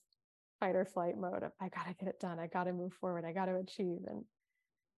kind of fight or flight mode of, I got to get it done. I got to move forward. I got to achieve.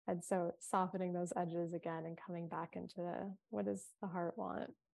 And so softening those edges again and coming back into what does the heart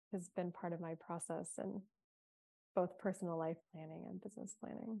want has been part of my process in both personal life planning and business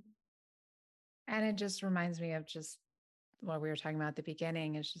planning. And it just reminds me of just what we were talking about at the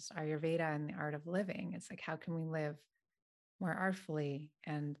beginning is just Ayurveda and the art of living. It's like, how can we live more artfully?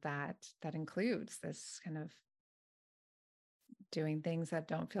 And that includes this kind of doing things that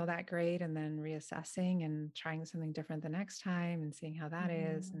don't feel that great and then reassessing and trying something different the next time and seeing how that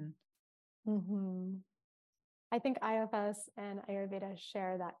is. And I think IFS and Ayurveda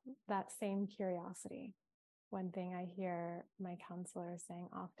share that same curiosity. One thing I hear my counselor saying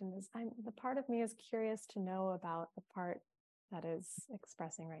often is, the part of me is curious to know about the part that is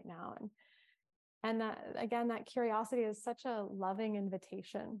expressing right now. And that, again, that curiosity is such a loving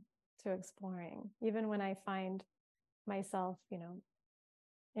invitation to exploring. Even when I find myself, you know,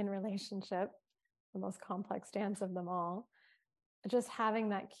 in relationship, the most complex dance of them all, just having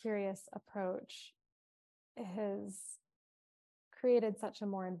that curious approach has created such a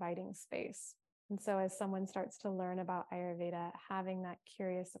more inviting space. And so as someone starts to learn about Ayurveda, having that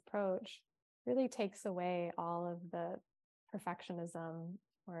curious approach really takes away all of the perfectionism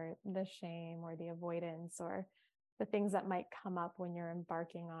or the shame or the avoidance or the things that might come up when you're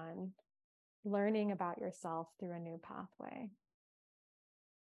embarking on learning about yourself through a new pathway.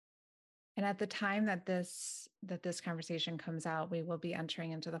 And at the time that this conversation comes out, we will be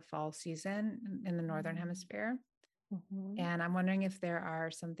entering into the fall season in the Northern Hemisphere. And I'm wondering if there are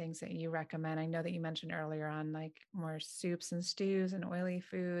some things that you recommend. I know that you mentioned earlier on like more soups and stews and oily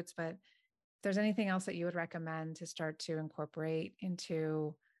foods, but if there's anything else that you would recommend to start to incorporate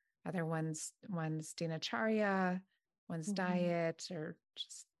into either one's dinacharya, one's diet, or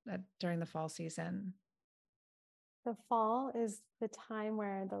just during the fall season? The fall is the time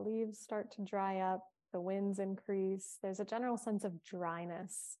where the leaves start to dry up, the winds increase. There's a general sense of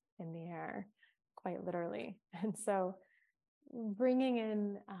dryness in the air, quite literally. And so bringing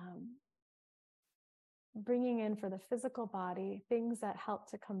in for the physical body things that help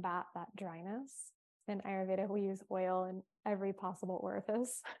to combat that dryness. In Ayurveda, we use oil in every possible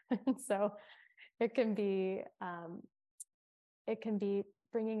orifice. And so it can be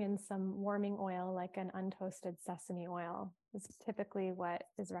bringing in some warming oil, like an untoasted sesame oil. Is typically what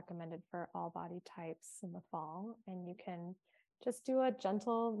is recommended for all body types in the fall. And you can just do a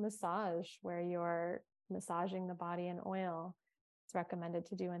gentle massage where you're massaging the body in oil. It's recommended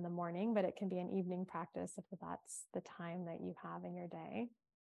to do in the morning, but it can be an evening practice if that's the time that you have in your day.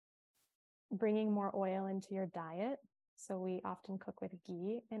 Bringing more oil into your diet. So we often cook with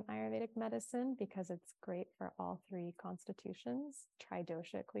ghee in Ayurvedic medicine because it's great for all three constitutions.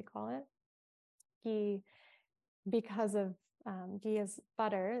 Tridoshic, we call it. Ghee, because of ghee is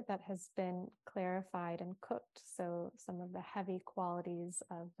butter that has been clarified and cooked. So some of the heavy qualities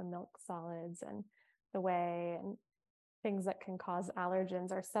of the milk solids and the whey and things that can cause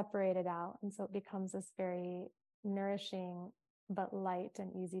allergens are separated out. And so it becomes this very nourishing but light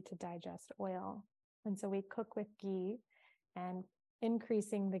and easy to digest oil. And so we cook with ghee, and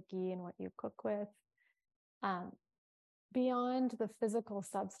increasing the ghee in what you cook with. Beyond the physical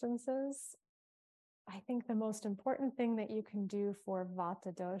substances, I think the most important thing that you can do for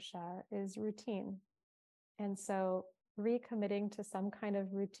Vata dosha is routine. And so recommitting to some kind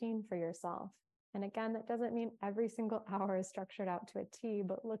of routine for yourself. And again, that doesn't mean every single hour is structured out to a T,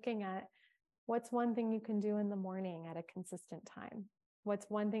 but looking at what's one thing you can do in the morning at a consistent time? What's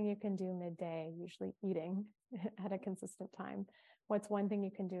one thing you can do midday, usually eating at a consistent time? What's one thing you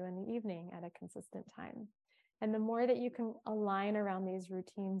can do in the evening at a consistent time? And the more that you can align around these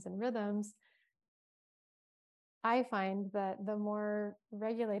routines and rhythms, I find that the more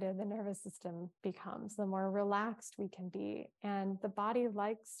regulated the nervous system becomes, the more relaxed we can be. And the body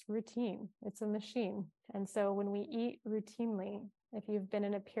likes routine. It's a machine. And so when we eat routinely, if you've been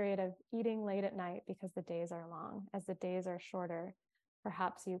in a period of eating late at night because the days are long, as the days are shorter,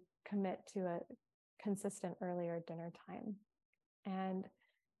 perhaps you commit to a consistent earlier dinner time and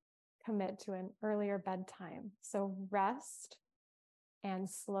commit to an earlier bedtime. So rest and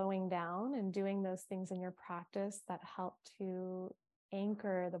slowing down and doing those things in your practice that help to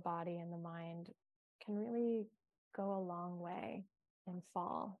anchor the body and the mind can really go a long way in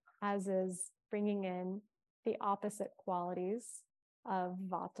fall, as is bringing in the opposite qualities of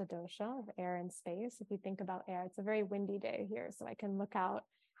Vata dosha, of air and space. If you think about air, it's a very windy day here. So I can look out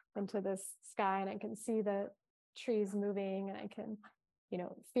into this sky and I can see the trees moving and I can,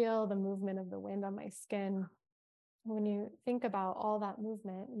 feel the movement of the wind on my skin. When you think about all that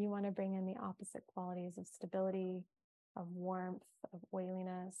movement, you want to bring in the opposite qualities of stability, of warmth, of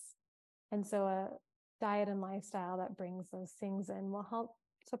oiliness. And so a diet and lifestyle that brings those things in will help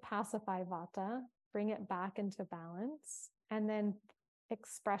to pacify Vata, bring it back into balance. And then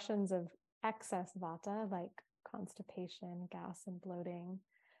expressions of excess Vata, like constipation, gas and bloating,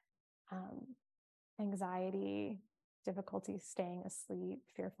 anxiety, difficulty staying asleep,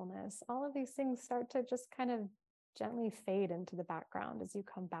 fearfulness, all of these things start to just kind of gently fade into the background as you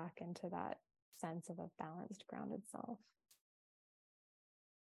come back into that sense of a balanced, grounded self.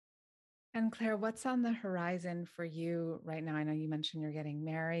 And Claire, what's on the horizon for you right now? I know you mentioned you're getting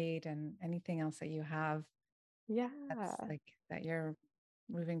married, and anything else that you have that's like that you're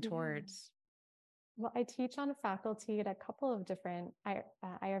moving towards. Well, I teach on faculty at a couple of different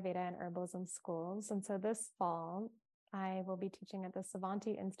Ayurveda and herbalism schools. And so this fall, I will be teaching at the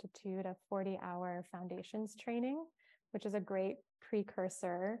Savanti Institute a 40-hour foundations training, which is a great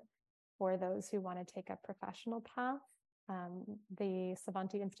precursor for those who want to take a professional path. The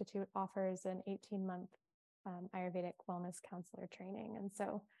Savanti Institute offers an 18-month Ayurvedic wellness counselor training. And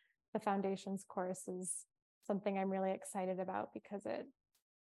so the foundations course is something I'm really excited about because it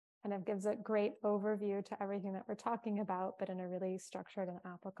kind of gives a great overview to everything that we're talking about, but in a really structured and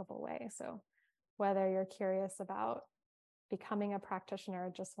applicable way. So whether you're curious about becoming a practitioner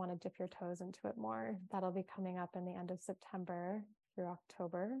or just want to dip your toes into it more, that'll be coming up in the end of September through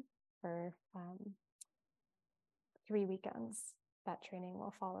October for 3 weekends. That training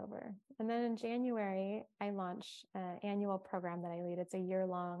will fall over. And then in January, I launch an annual program that I lead. It's a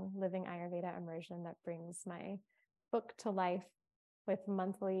year-long living Ayurveda immersion that brings my book to life with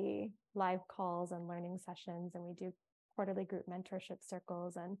monthly live calls and learning sessions. And we do quarterly group mentorship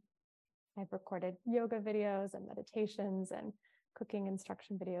circles. And I've recorded yoga videos and meditations and cooking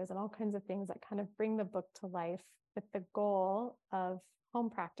instruction videos and all kinds of things that kind of bring the book to life with the goal of home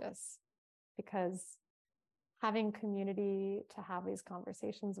practice, because having community to have these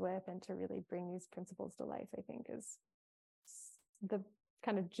conversations with and to really bring these principles to life, I think is the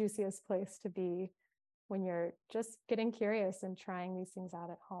kind of juiciest place to be when you're just getting curious and trying these things out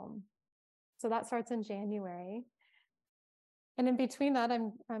at home. So that starts in January. And in between that,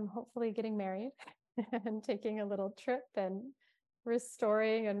 I'm hopefully getting married and taking a little trip and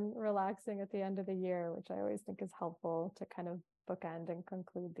restoring and relaxing at the end of the year, which I always think is helpful to kind of bookend and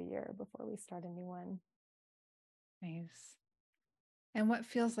conclude the year before we start a new one. Nice. And what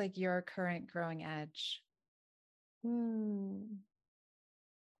feels like your current growing edge?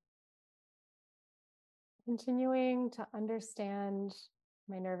 Continuing to understand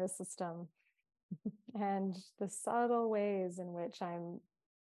my nervous system and the subtle ways in which I'm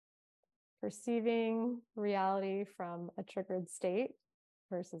perceiving reality from a triggered state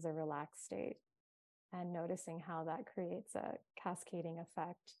versus a relaxed state, and noticing how that creates a cascading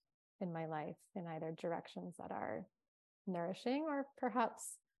effect in my life in either directions that are nourishing or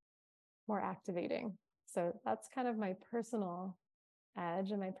perhaps more activating. So that's kind of my personal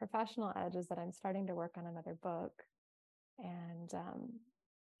edge, and my professional edge is that I'm starting to work on another book, and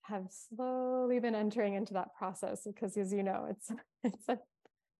have slowly been entering into that process because, as you know, it's a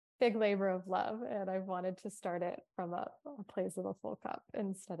big labor of love, and I've wanted to start it from a place of a full cup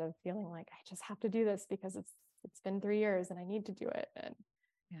instead of feeling like I just have to do this because it's been 3 years and I need to do it, and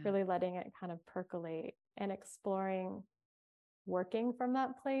really letting it kind of percolate and exploring working from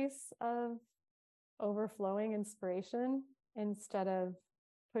that place of overflowing inspiration instead of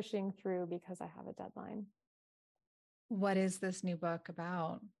pushing through because I have a deadline. What is this new book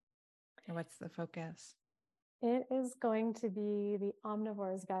about? And what's the focus? It is going to be the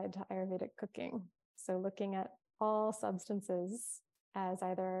Omnivore's Guide to Ayurvedic Cooking. So looking at all substances as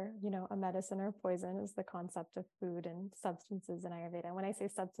either, a medicine or poison is the concept of food and substances in Ayurveda. And when I say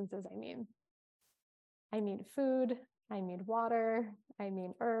substances, I mean food, I mean water, I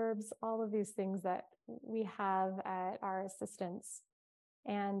mean herbs, all of these things that we have at our assistance,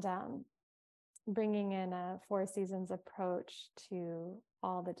 and bringing in a 4 seasons approach to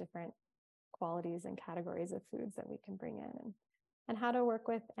all the different qualities and categories of foods that we can bring in, and how to work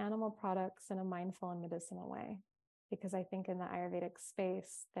with animal products in a mindful and medicinal way. Because I think in the Ayurvedic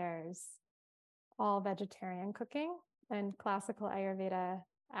space, there's all vegetarian cooking, and classical Ayurveda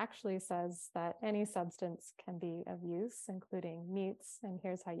actually says that any substance can be of use, including meats, and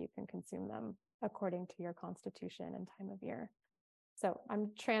here's how you can consume them according to your constitution and time of year. So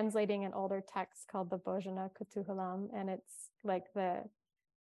I'm translating an older text called the Bhojana Kutuhalam, and it's like the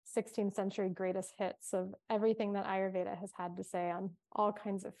 16th century greatest hits of everything that Ayurveda has had to say on all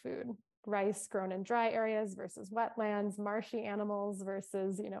kinds of food. Rice grown in dry areas versus wetlands, marshy animals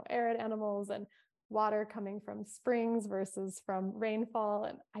versus, arid animals, and water coming from springs versus from rainfall.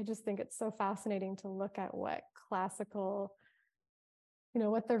 And I just think it's so fascinating to look at what classical,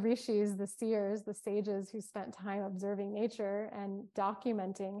 what the rishis, the seers, the sages who spent time observing nature and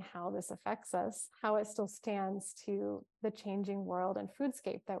documenting how this affects us, how it still stands to the changing world and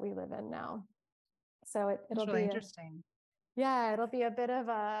foodscape that we live in now. So it'll really be interesting. It'll be a bit of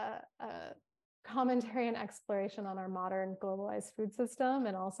a commentary and exploration on our modern globalized food system,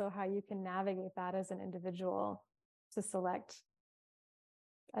 and also how you can navigate that as an individual to select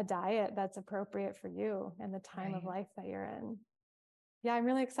a diet that's appropriate for you and the time of life that you're in. Yeah, I'm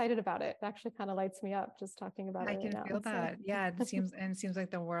really excited about it. It actually kind of lights me up just talking about it right now. I can feel that. Yeah, it seems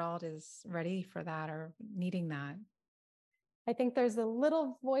like the world is ready for that or needing that. I think there's a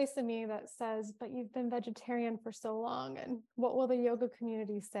little voice in me that says, but you've been vegetarian for so long, and what will the yoga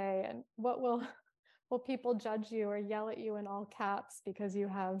community say? And what will people judge you or yell at you in all caps because you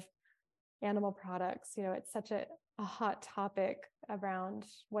have animal products? It's such a hot topic around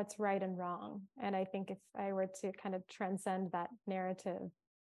what's right and wrong. And I think if I were to kind of transcend that narrative,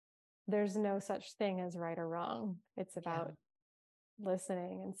 there's no such thing as right or wrong. It's about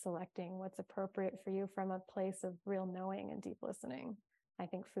listening and selecting what's appropriate for you from a place of real knowing and deep listening. I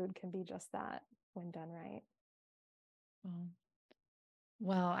think food can be just that when done right.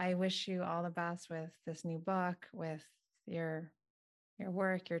 Well, I wish you all the best with this new book, with your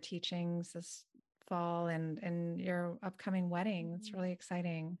work, your teachings this fall, and your upcoming wedding. It's really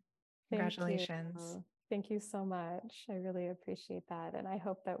exciting. Congratulations. Thank you so much. I really appreciate that. And I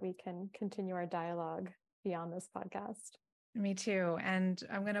hope that we can continue our dialogue beyond this podcast. Me too. And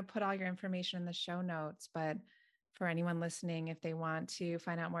I'm going to put all your information in the show notes, but for anyone listening, if they want to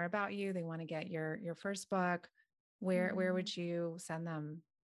find out more about you, they want to get your first book, where would you send them?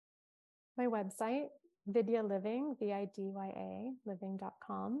 My website, Vidya Living, VIDYA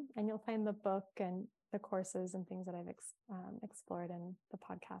living.com. And you'll find the book and the courses and things that I've explored in the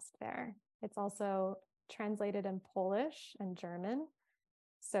podcast there. It's also translated in Polish and German.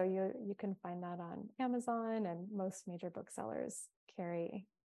 So you can find that on Amazon, and most major booksellers carry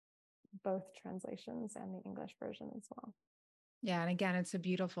both translations and the English version as well. Yeah. And again, it's a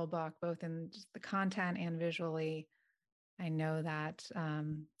beautiful book, both in just the content and visually. I know that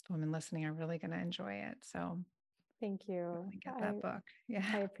women listening are really going to enjoy it. So thank you. Get that book. Yeah.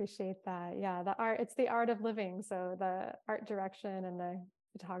 I appreciate that. Yeah. It's the art of living. So the art direction and the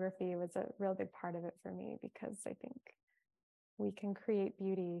photography was a real big part of it for me, because I think we can create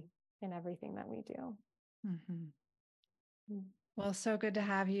beauty in everything that we do. Mm-hmm. Well, so good to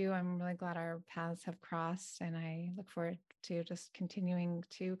have you. I'm really glad our paths have crossed, and I look forward to just continuing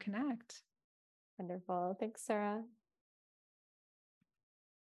to connect. Wonderful. Thanks, Sarah.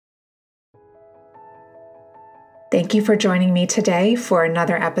 Thank you for joining me today for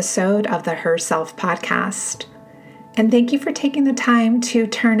another episode of the Herself podcast. And thank you for taking the time to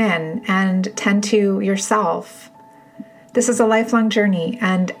turn in and tend to yourself. This is a lifelong journey,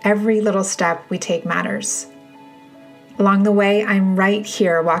 and every little step we take matters. Along the way, I'm right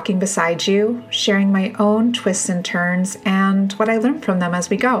here walking beside you, sharing my own twists and turns and what I learned from them as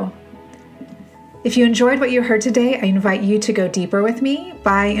we go. If you enjoyed what you heard today, I invite you to go deeper with me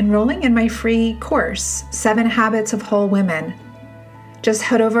by enrolling in my free course, 7 Habits of Whole Women. Just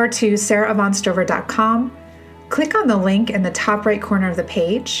head over to sarahavaughnstover.com, click on the link in the top right corner of the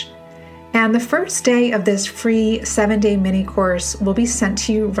page, and the first day of this free 7-day mini course will be sent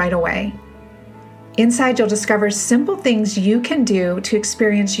to you right away. Inside, you'll discover simple things you can do to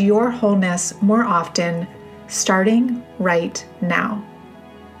experience your wholeness more often, starting right now.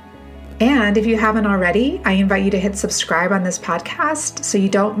 And if you haven't already, I invite you to hit subscribe on this podcast so you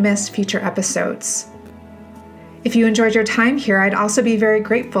don't miss future episodes. If you enjoyed your time here, I'd also be very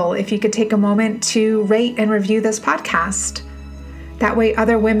grateful if you could take a moment to rate and review this podcast. That way,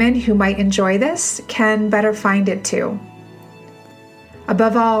 other women who might enjoy this can better find it too.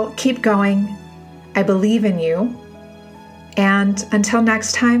 Above all, keep going. I believe in you. And until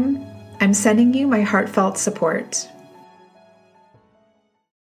next time, I'm sending you my heartfelt support.